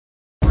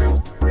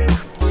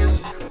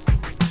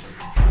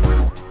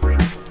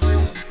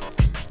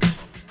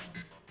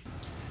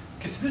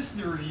So this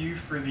is the review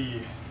for the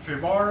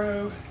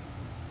Fibaro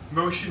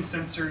motion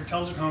sensor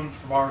intelligent home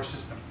Fibaro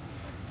system.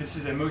 This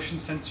is a motion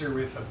sensor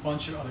with a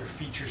bunch of other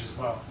features as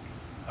well.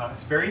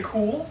 It's very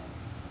cool,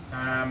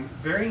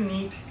 very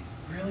neat,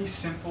 really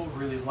simple,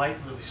 really light,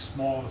 really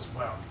small as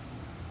well.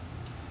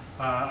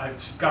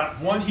 I've got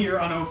one here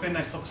unopened,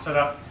 I still have to set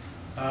up.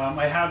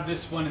 I have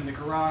this one in the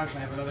garage and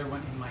I have another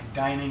one in my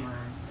dining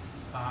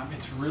room.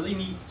 It's really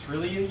neat, it's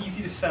really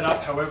easy to set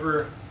up.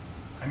 However,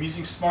 I'm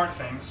using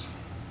SmartThings,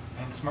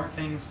 and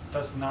SmartThings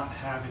does not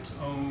have its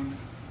own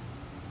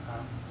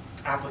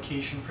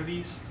application for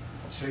these,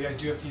 so I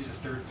do have to use a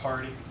third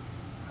party.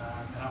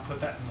 And I'll put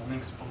that in the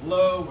links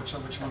below, which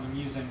one I'm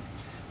using.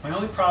 My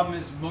only problem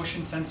is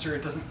motion sensor,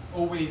 it doesn't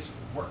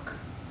always work.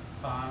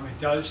 It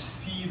does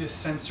see the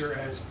sensor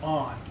as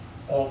on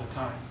all the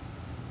time.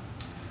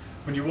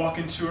 When you walk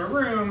into a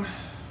room,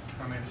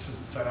 maybe this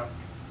isn't set up.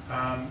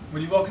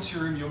 When you walk into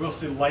your room, you will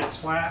see lights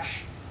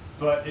flash,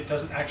 but it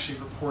doesn't actually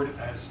report it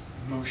as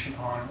motion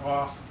on or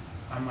off.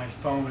 On my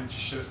phone, it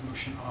just shows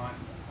motion on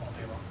all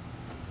day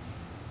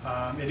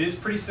long. It is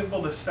pretty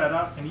simple to set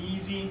up and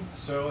easy,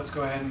 so let's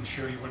go ahead and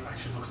show you what it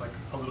actually looks like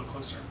a little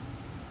closer.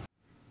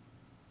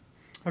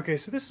 Okay,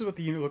 so this is what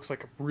the unit looks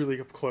like really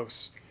up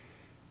close.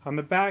 On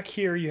the back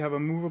here, you have a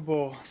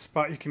movable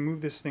spot. You can move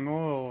this thing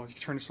you can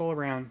turn this all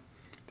around.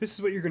 This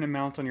is what you're going to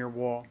mount on your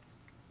wall.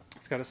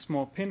 It's got a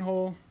small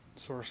pinhole,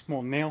 or a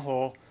small nail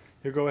hole.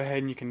 You'll go ahead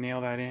and you can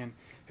nail that in.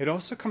 It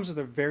also comes with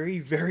a very,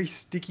 very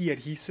sticky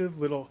adhesive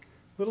little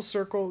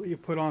circle that you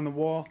put on the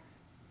wall.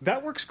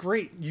 That works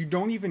great. You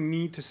don't even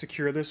need to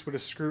secure this with a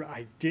screw.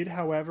 I did,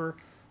 however,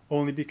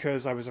 only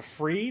because I was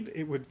afraid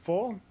it would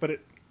fall, but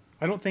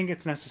I don't think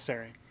it's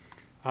necessary.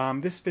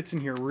 This fits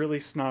in here really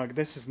snug.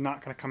 This is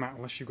not going to come out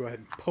unless you go ahead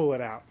and pull it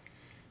out.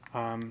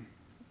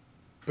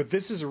 But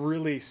this is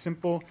really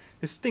simple.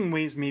 This thing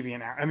weighs maybe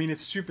an ounce. I mean,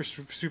 it's super,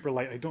 super, super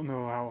light. I don't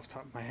know how off the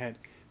top of my head,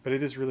 but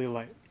it is really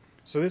light.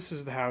 So this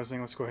is the housing.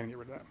 Let's go ahead and get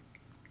rid of that.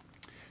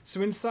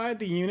 So inside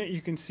the unit,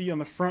 you can see on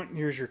the front,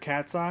 here's your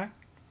cat's eye.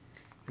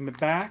 In the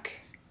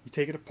back, you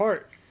take it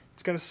apart.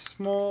 It's got a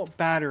small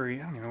battery.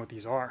 I don't even know what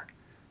these are.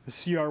 The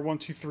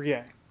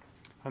CR123A.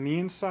 On the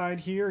inside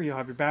here, you'll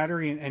have your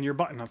battery and your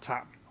button up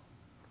top.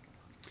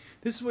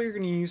 This is what you're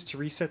going to use to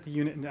reset the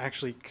unit and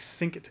actually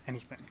sync it to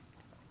anything.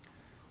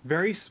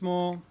 Very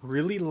small,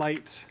 really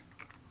light.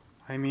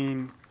 I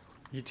mean,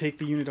 you take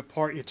the unit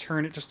apart, you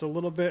turn it just a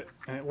little bit,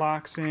 and it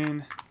locks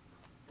in.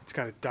 It's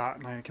got a dot,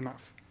 and I'm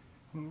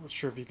not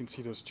sure if you can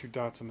see those two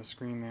dots on the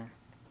screen there.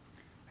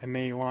 And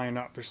they line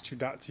up. There's two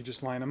dots, you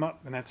just line them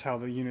up, and that's how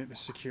the unit is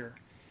secure.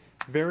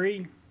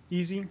 Very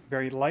easy,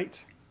 very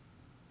light.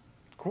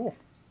 Cool.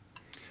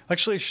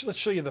 Actually, let's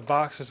show you the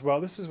box as well.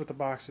 This is what the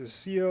box is.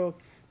 Sealed,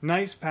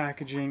 nice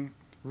packaging,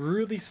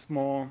 really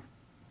small.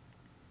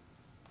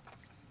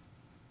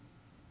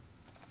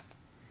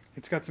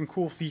 It's got some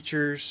cool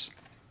features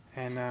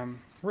and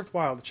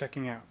worthwhile to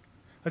checking out.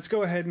 Let's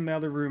go ahead in the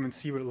other room and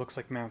see what it looks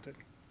like mounted.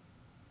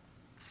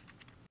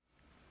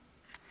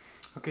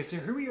 Okay, so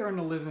here we are in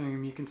the living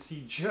room. You can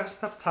see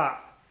just up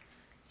top,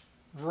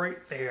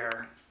 right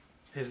there,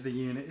 is the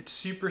unit. It's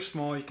super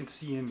small. You can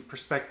see in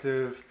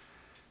perspective,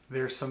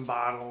 there's some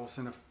bottles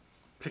and a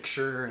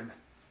picture, and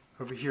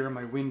over here are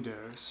my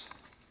windows.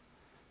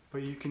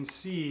 But you can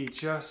see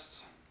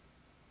just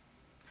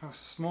how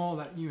small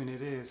that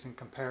unit is in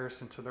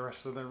comparison to the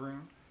rest of the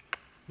room.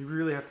 You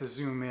really have to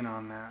zoom in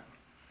on that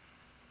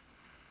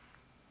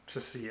to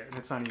see it. And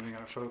it's not even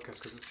going to focus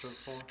because it's so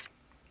full.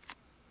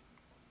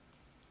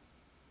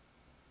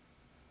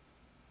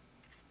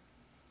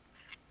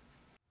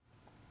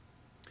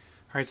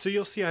 Alright, so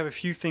you'll see I have a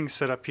few things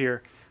set up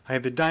here. I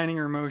have the dining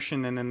room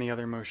motion and then the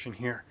other motion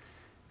here.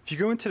 If you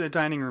go into the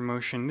dining room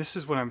motion, this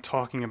is what I'm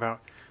talking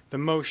about. The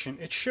motion,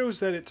 it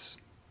shows that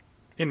it's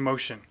in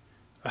motion.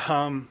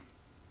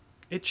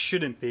 It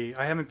shouldn't be.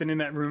 I haven't been in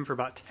that room for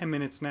about 10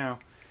 minutes now,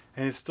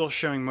 and it's still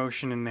showing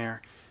motion in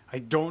there. I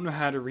don't know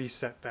how to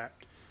reset that.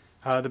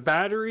 The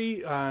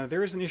battery,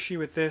 there is an issue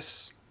with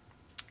this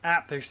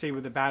app. They say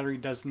where the battery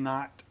does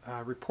not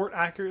report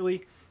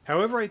accurately.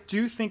 However, I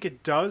do think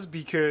it does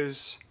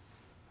because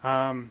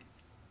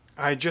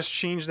I just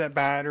changed that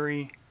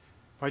battery.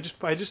 I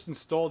just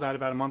installed that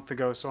about a month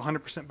ago, so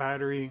 100%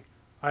 battery,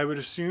 I would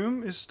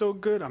assume, is still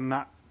good.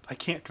 I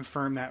can't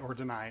confirm that or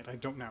deny it. I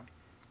don't know.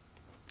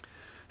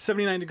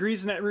 79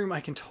 degrees in that room,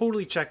 I can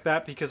totally check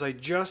that because I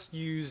just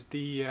used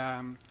the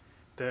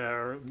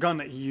gun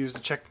that you use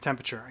to check the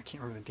temperature. I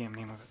can't remember the damn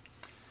name of it.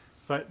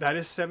 But that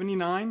is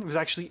 79. It was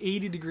actually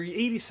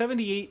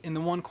 78 in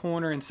the one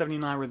corner and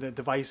 79 where the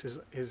device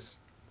is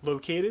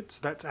located, so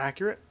that's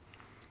accurate.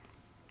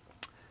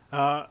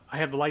 I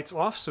have the lights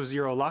off, so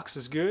 0 lux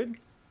is good.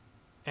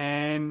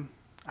 And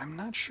I'm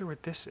not sure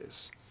what this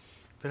is.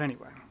 But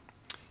anyway,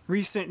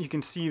 recent, you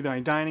can see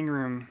the dining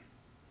room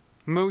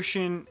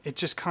motion. It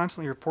just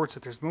constantly reports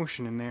that there's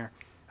motion in there,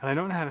 and I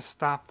don't know how to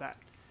stop that.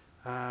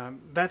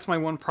 That's my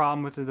one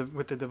problem with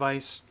the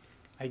device.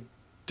 It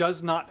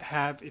does not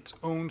have its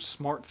own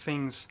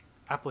SmartThings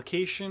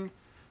application.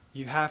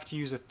 You have to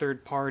use a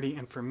third party,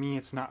 and for me,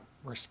 it's not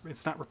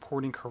it's not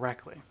reporting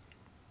correctly.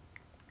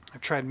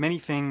 I've tried many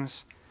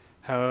things,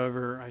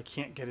 however, I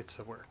can't get it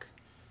to work.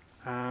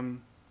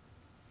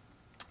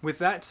 With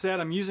that said,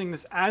 I'm using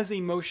this as a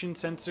motion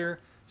sensor,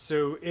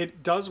 so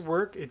it does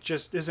work. It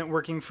just isn't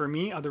working for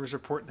me. Others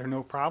report they're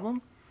no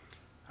problem.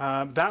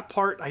 That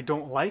part I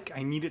don't like.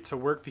 I need it to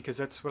work because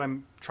that's what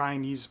I'm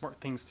trying to use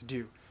SmartThings to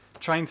do.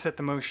 Try and set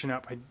the motion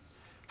up.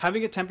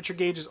 Having a temperature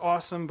gauge is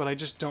awesome, but I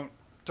just don't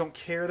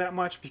care that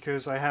much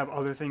because I have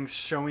other things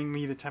showing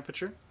me the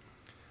temperature.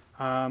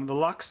 The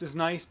lux is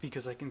nice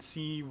because I can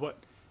see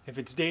if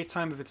it's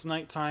daytime, if it's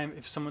nighttime,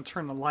 if someone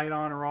turned the light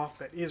on or off.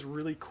 That is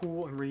really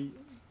cool and really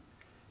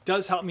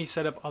does help me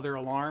set up other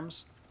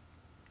alarms.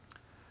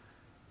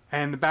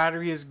 And the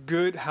battery is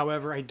good,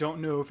 however, I don't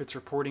know if it's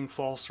reporting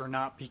false or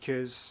not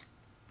because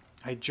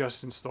I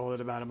just installed it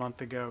about a month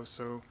ago.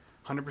 So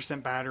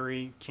 100%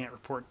 battery,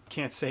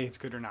 can't say it's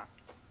good or not.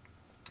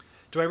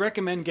 Do I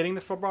recommend getting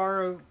the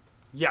Fibaro?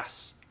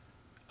 Yes.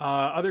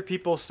 Other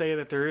people say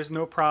that there is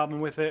no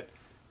problem with it,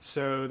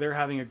 so they're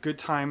having a good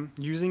time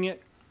using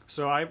it.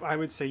 So I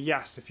would say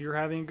yes. If you're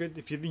having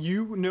if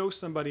you know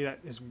somebody that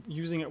is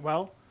using it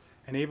well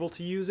and able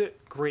to use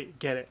it, great,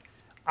 get it.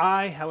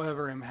 I,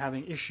 however, am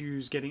having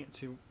issues getting it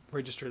to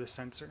register the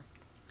sensor,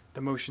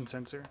 the motion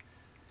sensor.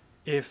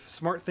 If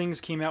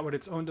SmartThings came out with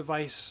its own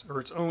device or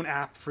its own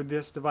app for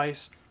this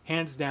device,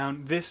 hands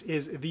down, this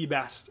is the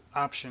best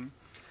option.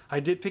 I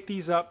did pick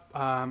these up.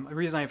 The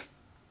reason I have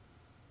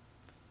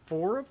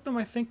 4 of them,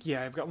 I think.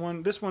 Yeah, I've got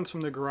one. This one's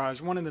from the garage,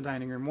 one in the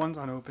dining room, one's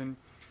unopened,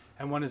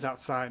 and one is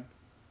outside.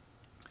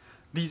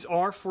 These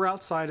are for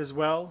outside as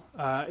well.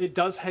 It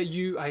does have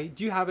I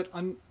do have it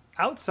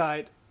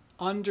outside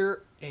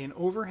under an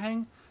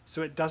overhang,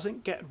 so it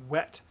doesn't get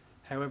wet.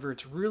 However,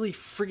 it's really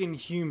friggin'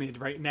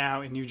 humid right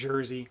now in New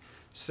Jersey,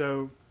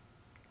 so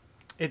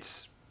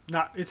it's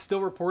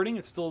still reporting.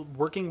 It's still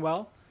working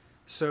well.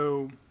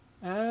 So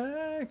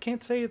I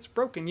can't say it's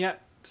broken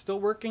yet. Still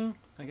working.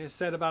 Like I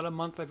said, about a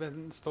month I've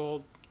been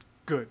installed.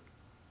 Good.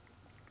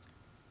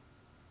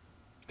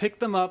 Pick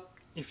them up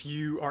if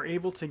you are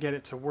able to get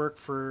it to work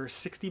for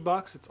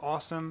 $60. It's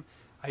awesome.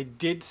 I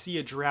did see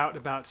a drought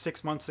about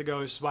 6 months ago,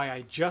 which is why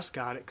I just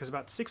got it, because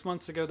about 6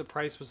 months ago the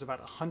price was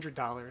about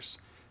 $100,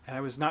 and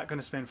I was not going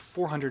to spend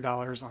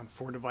 $400 on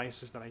 4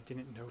 devices that I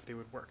didn't know if they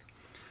would work.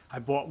 I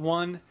bought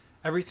one.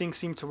 Everything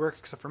seemed to work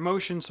except for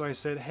motion, so I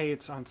said, hey,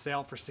 it's on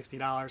sale for $60.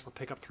 I'll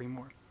pick up 3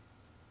 more.